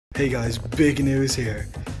Hey guys, big news here.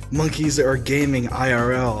 Monkeys are gaming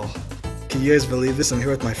IRL. Can you guys believe this? I'm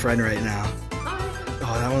here with my friend right now.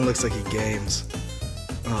 Oh, that one looks like he games.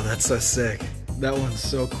 Oh, that's so sick. That one's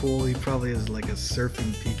so cool. He probably is like a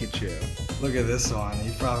surfing Pikachu. Look at this one.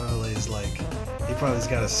 He probably has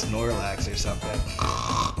got a Snorlax or something.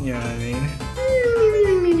 You know what I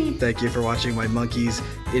mean? Thank you for watching my Monkeys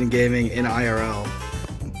in Gaming in IRL.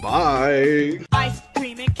 Bye!